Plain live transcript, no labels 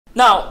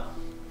Now,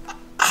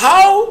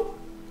 how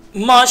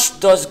much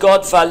does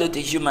God value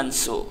the human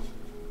soul?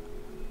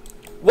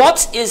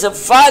 What is the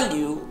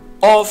value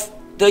of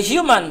the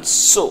human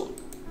soul?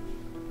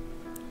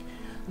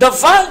 The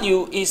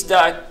value is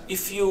that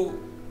if you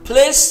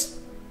place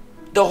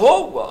the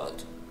whole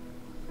world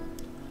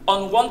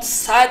on one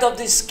side of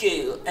the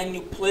scale and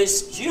you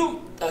place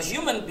a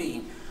human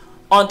being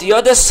on the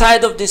other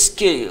side of the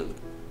scale,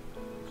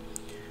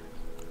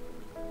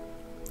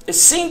 a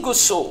single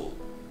soul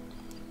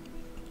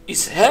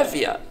is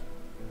heavier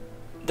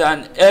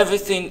than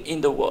everything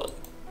in the world.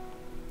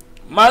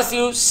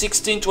 Matthew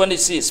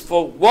 16:26,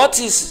 for what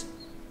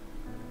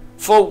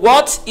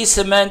is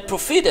a man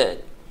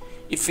profited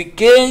if he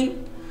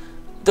gain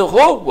the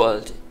whole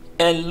world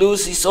and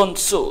lose his own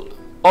soul?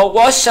 Or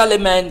what shall a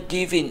man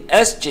give in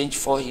exchange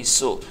for his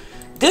soul?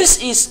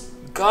 This is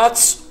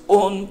God's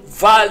own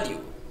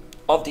value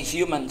of the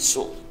human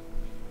soul.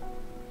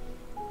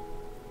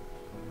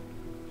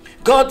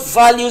 God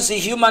values the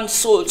human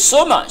soul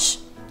so much.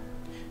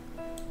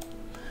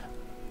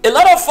 A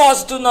lot of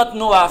us do not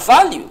know our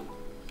value.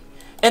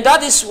 And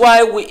that is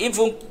why we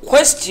even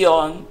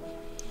question,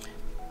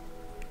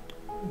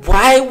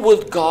 why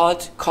would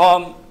God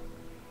come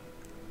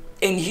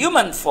in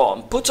human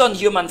form, put on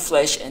human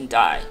flesh and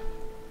die?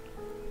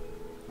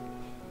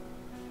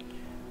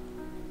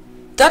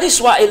 That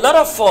is why a lot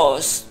of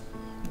us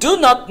do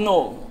not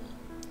know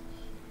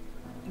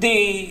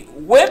the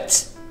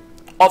weight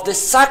of the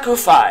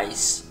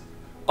sacrifice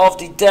of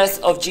the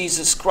death of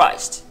Jesus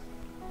Christ.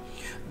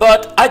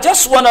 But I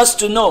just want us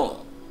to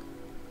know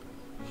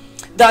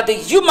that the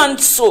human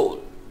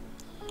soul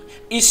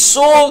is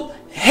so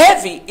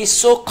heavy, is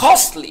so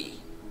costly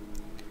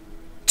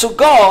to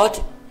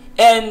God,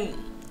 and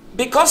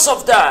because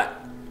of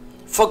that,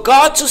 for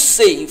God to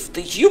save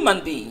the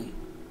human being,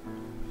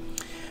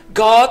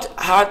 God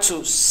had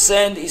to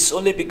send his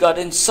only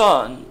begotten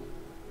Son,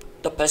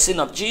 the person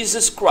of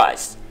Jesus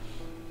Christ,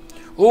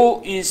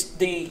 who is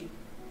the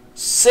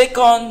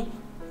second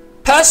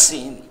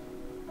person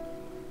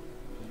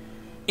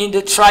in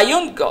the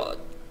triune God,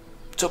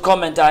 to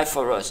come and die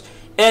for us.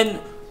 And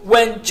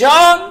when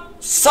John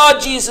saw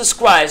Jesus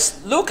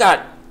Christ, look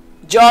at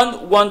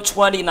John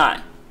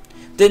 1:29.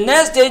 The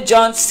next day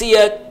John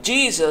seeth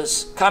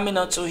Jesus coming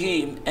unto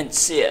him, and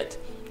said,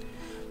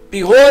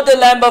 Behold the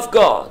Lamb of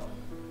God,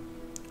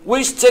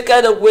 which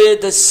taketh away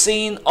the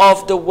sin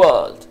of the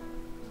world.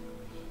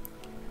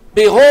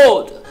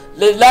 Behold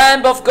the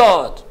Lamb of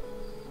God,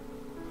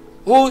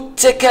 who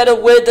taketh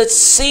away the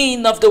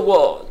sin of the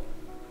world.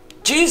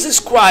 Jesus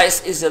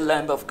Christ is the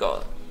Lamb of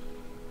God.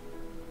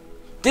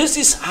 This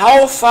is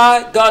how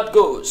far God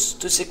goes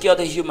to secure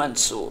the human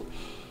soul.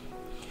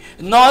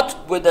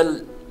 Not with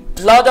the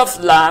blood of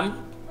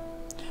lamb,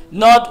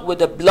 not with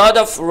the blood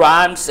of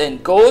rams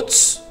and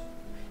goats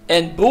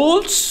and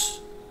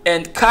bulls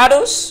and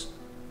cattle,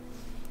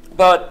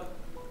 but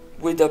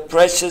with the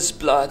precious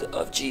blood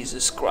of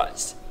Jesus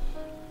Christ.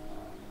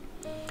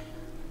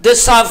 The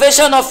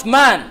salvation of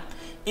man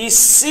is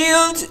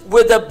sealed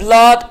with the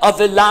blood of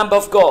the Lamb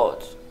of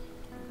God.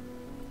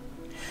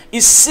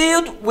 Is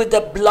sealed with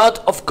the blood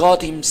of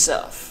God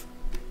himself.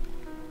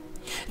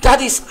 That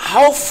is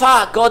how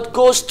far God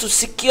goes to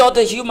secure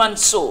the human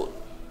soul.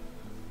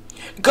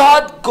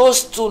 God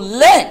goes to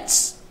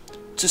lengths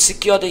to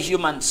secure the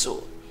human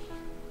soul.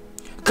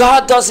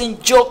 God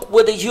doesn't joke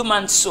with the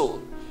human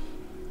soul.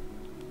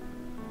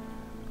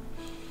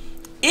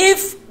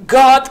 If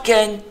God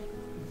can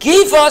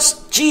give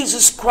us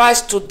Jesus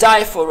Christ to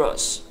die for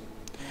us,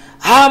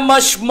 how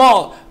much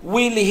more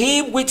will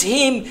he with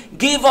him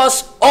give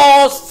us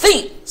all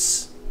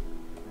things?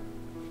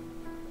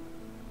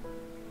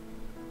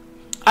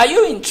 Are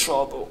you in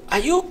trouble? Are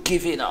you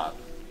giving up?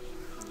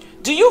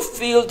 Do you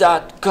feel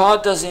that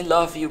God doesn't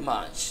love you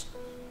much?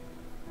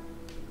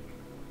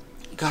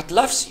 God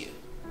loves you.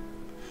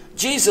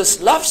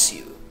 Jesus loves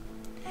you.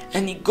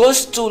 And he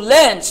goes to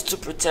lengths to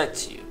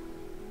protect you.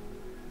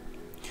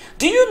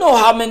 Do you know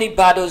how many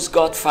battles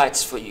God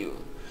fights for you?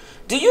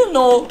 Do you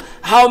know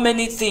how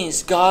many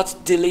things God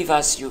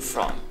delivers you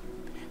from?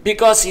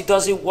 Because he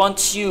doesn't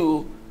want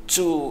you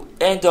to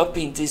end up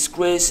in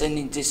disgrace and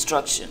in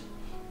destruction.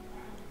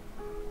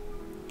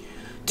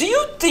 Do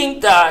you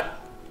think that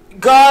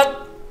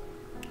God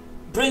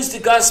brings the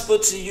gospel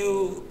to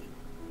you,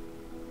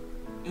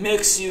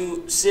 makes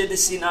you say the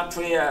sinner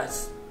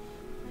prayers,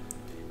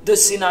 the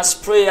sinner's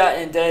prayer,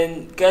 and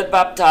then get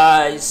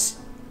baptized,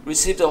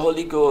 receive the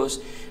Holy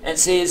Ghost, and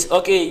says,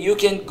 okay, you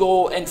can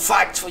go and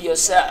fight for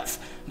yourself.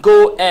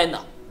 Go and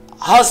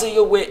hustle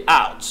your way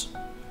out.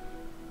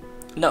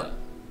 No.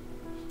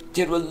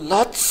 There are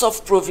lots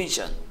of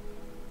provision.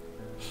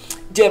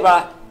 There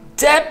are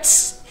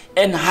depths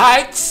and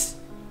heights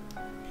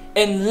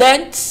and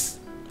lengths.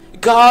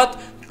 God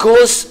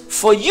goes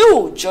for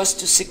you just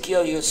to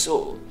secure your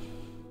soul.